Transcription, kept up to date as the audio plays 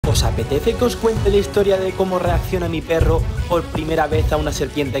¿Os apetece que os cuente la historia de cómo reacciona mi perro por primera vez a una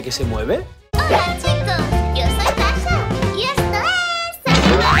serpiente que se mueve? Hola chicos, yo soy Dasha y esto es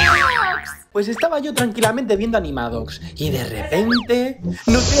SÍGUEME. Pues estaba yo tranquilamente viendo Anima y de repente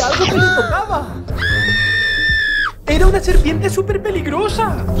noté algo que me tocaba. Era una serpiente súper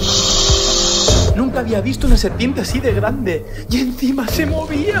peligrosa. Nunca había visto una serpiente así de grande y encima se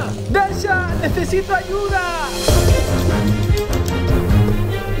movía. ¡Dasha! ¡Necesito ayuda!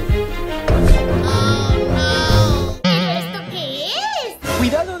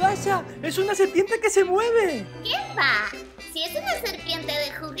 ¡Cuidado, Dasha! ¡Es una serpiente que se mueve! ¿Qué va? Si es una serpiente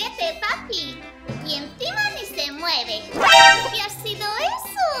de juguete, papi. Y encima ni se mueve. ¿Qué ha sido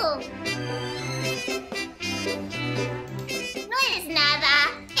eso? No es nada.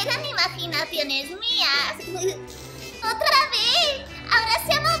 Eran imaginaciones mías. ¡Otra vez! ¡Ahora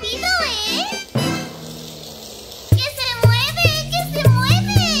se ha movido, eh! ¡Que se mueve! ¡Que se mueve!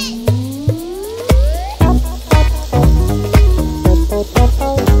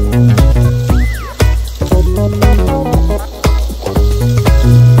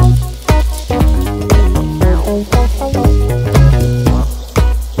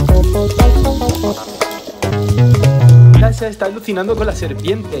 Dasha está alucinando con la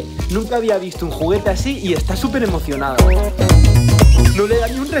serpiente. Nunca había visto un juguete así y está súper emocionada. No le da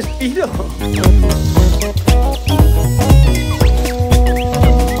ni un respiro.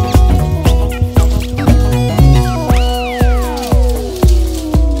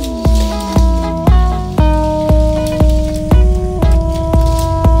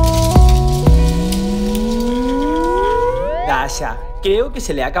 Dasha, creo que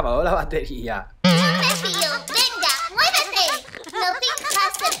se le ha acabado la batería.